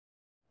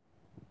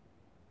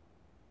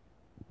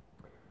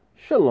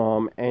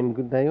Shalom and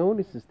good day all,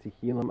 this is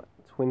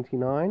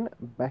Tehillim29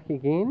 back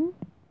again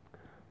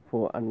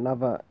for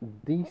another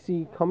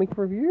DC comic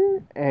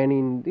review, and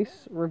in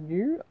this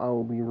review I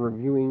will be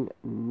reviewing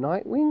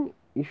Nightwing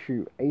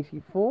issue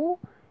 84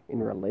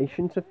 in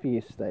relation to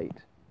Fear State.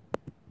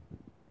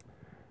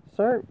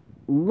 So,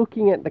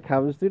 looking at the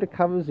covers, do the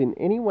covers in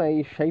any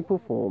way, shape or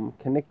form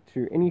connect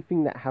to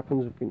anything that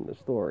happens within the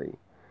story?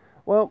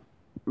 Well,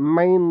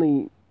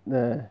 mainly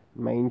the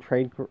main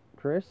trade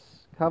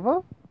dress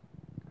cover.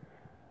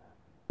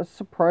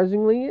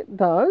 Surprisingly, it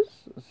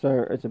does,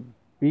 so it's a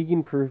big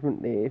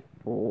improvement there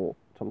for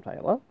Tom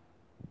Taylor,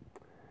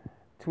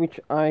 to which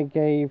I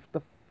gave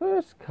the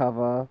first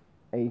cover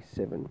a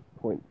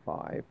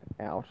 7.5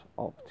 out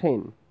of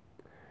 10.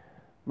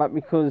 But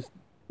because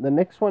the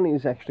next one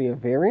is actually a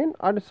variant,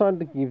 I decided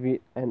to give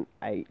it an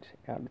 8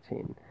 out of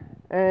 10.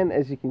 And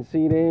as you can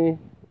see there,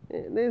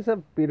 there's a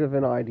bit of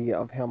an idea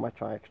of how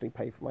much I actually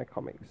pay for my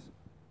comics.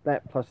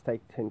 That plus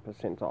take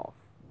 10% off.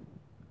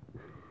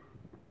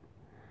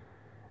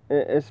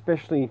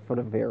 Especially for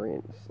the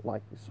variants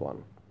like this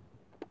one.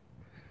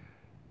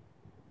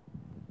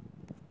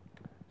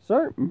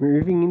 So,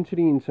 moving into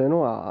the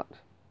internal art.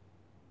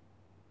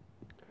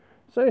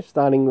 So,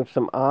 starting with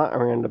some art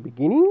around the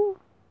beginning.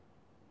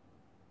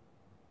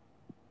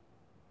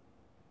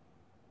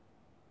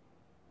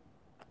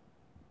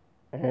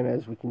 And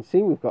as we can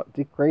see, we've got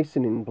Dick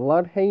Grayson in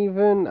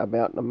Bloodhaven,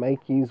 about to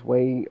make his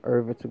way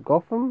over to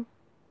Gotham.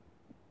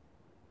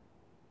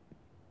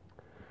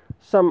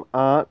 Some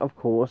art, of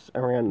course,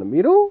 around the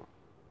middle.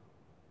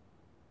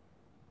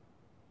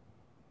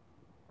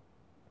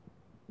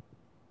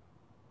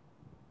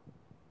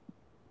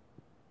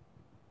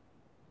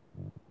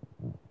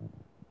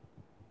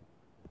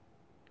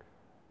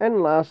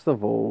 And last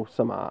of all,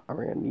 some art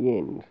around the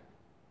end.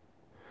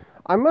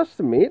 I must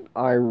admit,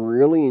 I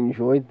really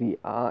enjoyed the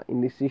art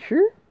in this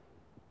issue,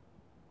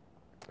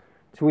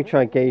 to which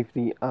I gave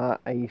the art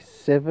a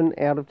 7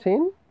 out of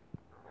 10.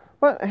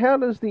 But how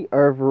does the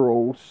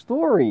overall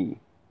story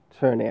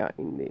turn out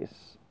in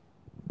this,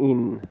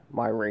 in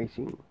my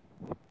rating?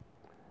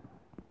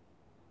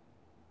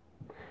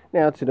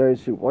 Now, to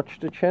those who watch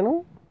the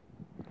channel,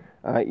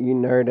 you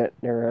know that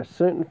there are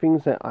certain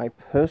things that I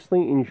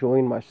personally enjoy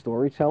in my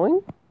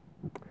storytelling.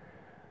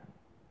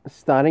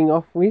 Starting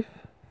off with,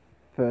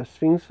 first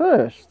things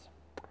first,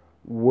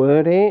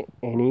 were there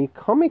any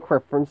comic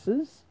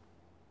references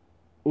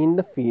in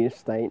the Fear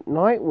State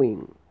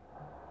Nightwing?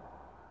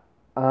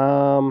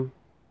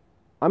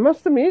 I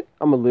must admit,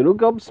 I'm a little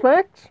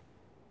gobsmacked.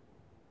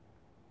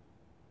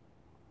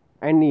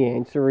 And the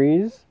answer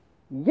is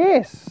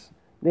yes.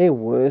 There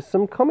were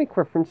some comic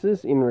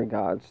references in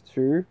regards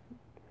to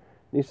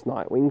this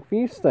Nightwing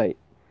Fear State.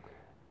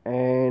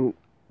 And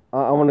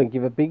I want to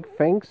give a big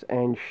thanks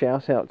and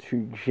shout out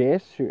to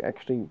Jess, who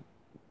actually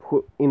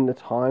put in the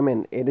time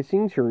and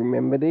editing to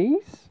remember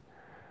these.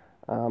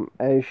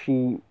 As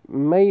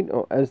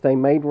they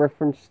made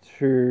reference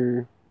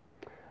to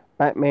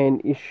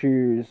Batman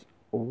issues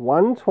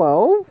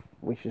 112,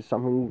 which is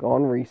something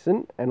gone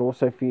recent, and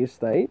also Fear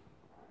State,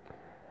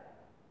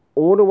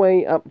 all the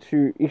way up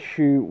to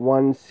issue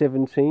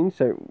 117,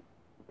 so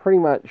pretty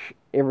much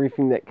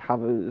everything that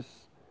covers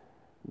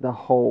the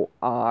whole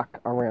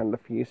arc around the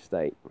Fear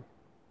State.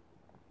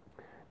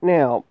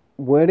 Now,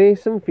 were there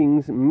some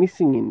things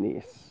missing in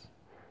this?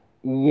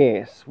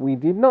 Yes, we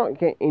did not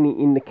get any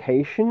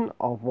indication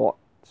of what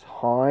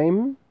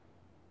time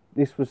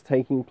this was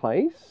taking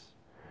place,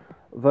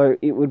 though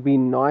it would be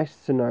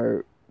nice to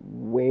know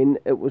when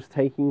it was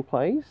taking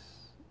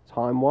place,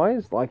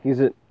 time-wise. Like,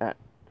 is it at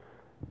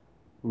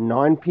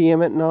 9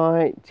 PM at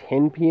night,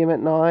 10 PM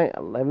at night,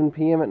 11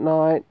 PM at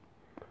night,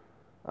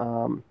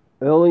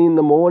 early in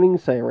the morning,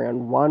 say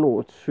around 1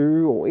 or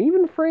 2 or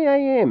even 3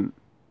 AM?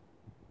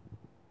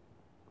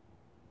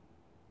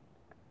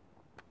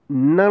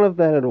 None of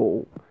that at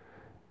all,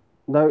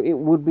 though it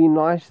would be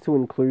nice to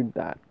include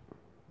that.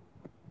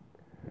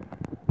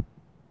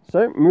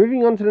 So,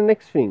 moving on to the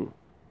next thing.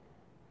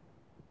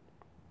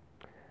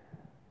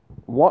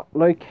 What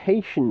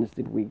locations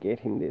did we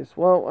get in this?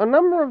 Well, a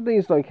number of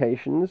these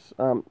locations,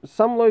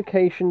 some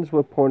locations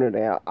were pointed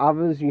out,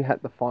 others you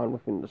had to find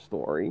within the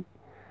story.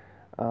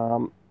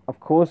 Of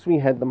course, we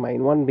had the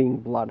main one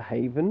being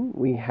Bloodhaven.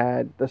 We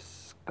had the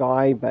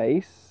Sky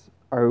Base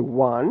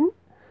 01,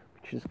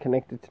 which is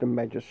connected to the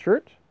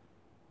Magistrate.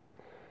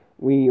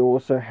 We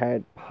also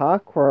had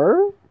Park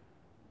Row,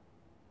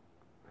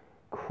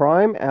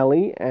 Crime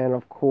Alley, and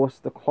of course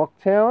the Clock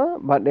Tower.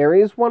 But there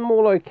is one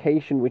more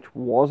location which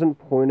wasn't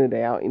pointed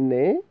out in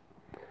there,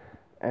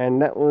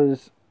 and that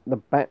was the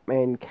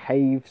Batman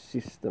cave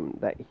system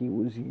that he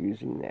was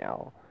using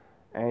now,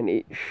 and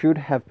it should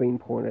have been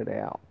pointed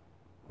out.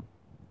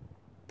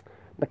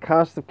 The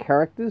cast of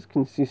characters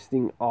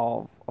consisting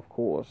of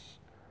course,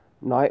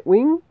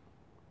 Nightwing,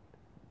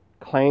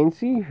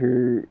 Clancy,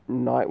 who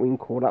Nightwing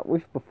caught up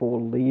with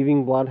before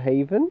leaving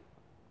Bloodhaven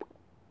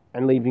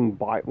and leaving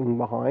Nightwing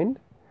behind.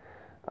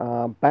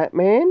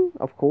 Batman,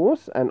 of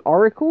course, and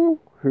Oracle,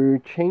 who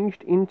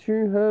changed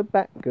into her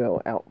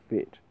Batgirl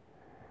outfit.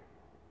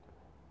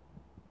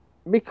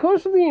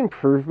 because of the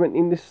improvement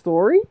in this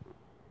story,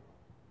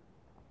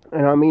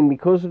 and I mean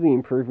because of the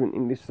improvement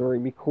in this story,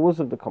 because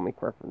of the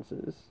comic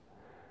references,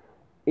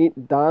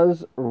 it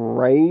does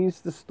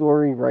raise the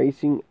story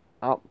rating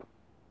up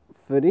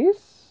for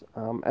this,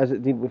 as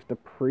it did with the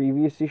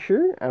previous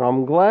issue, and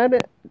I'm glad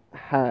it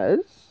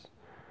has.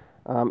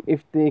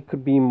 If there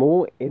could be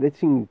more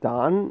editing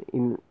done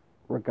in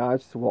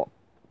regards to what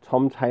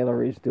Tom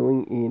Taylor is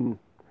doing in,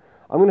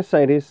 I'm going to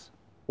say this,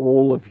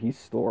 all of his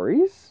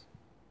stories,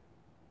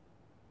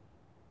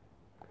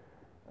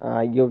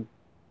 you're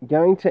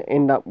going to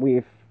end up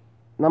with,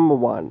 number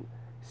one,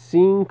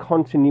 seeing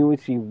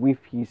continuity with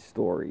his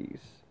stories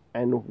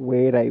and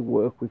where they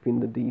work within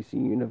the DC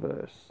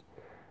universe.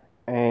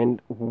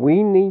 And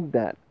we need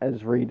that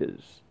as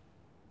readers.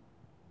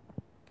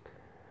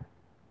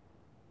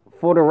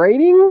 For the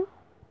rating,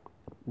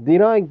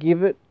 did I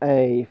give it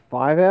a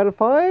 5 out of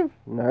 5?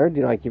 No.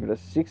 Did I give it a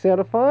 6 out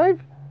of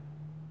 5?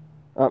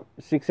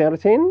 6 out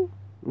of 10?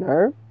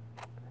 No.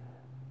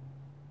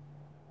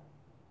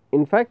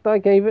 In fact, I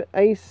gave it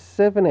a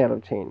 7 out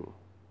of 10.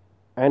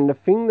 And the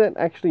thing that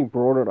actually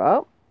brought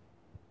up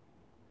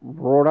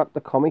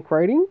the comic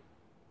rating,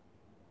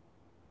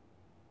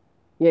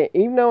 yeah,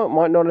 even though it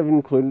might not have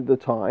included the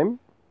time,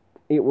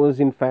 it was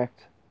in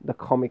fact the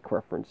comic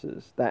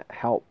references that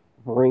helped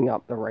bring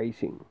up the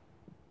rating.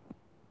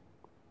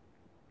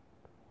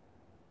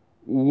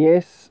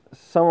 Yes,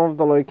 some of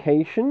the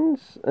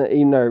locations,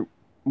 even though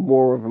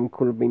more of them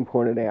could have been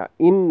pointed out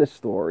in the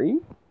story,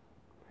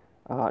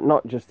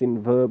 not just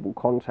in verbal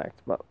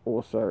contact, but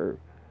also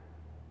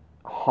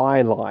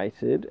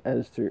highlighted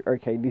as to,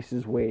 okay, this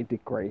is where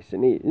Dick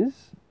Grayson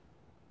is,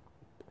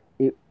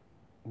 it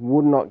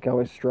would not go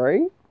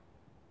astray.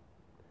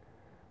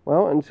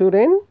 Well, until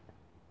then,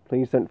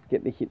 please don't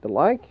forget to hit the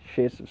like,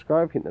 share,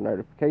 subscribe, hit the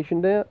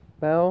notification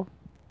bell,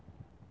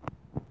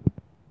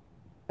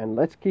 and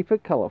let's keep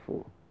it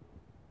colourful.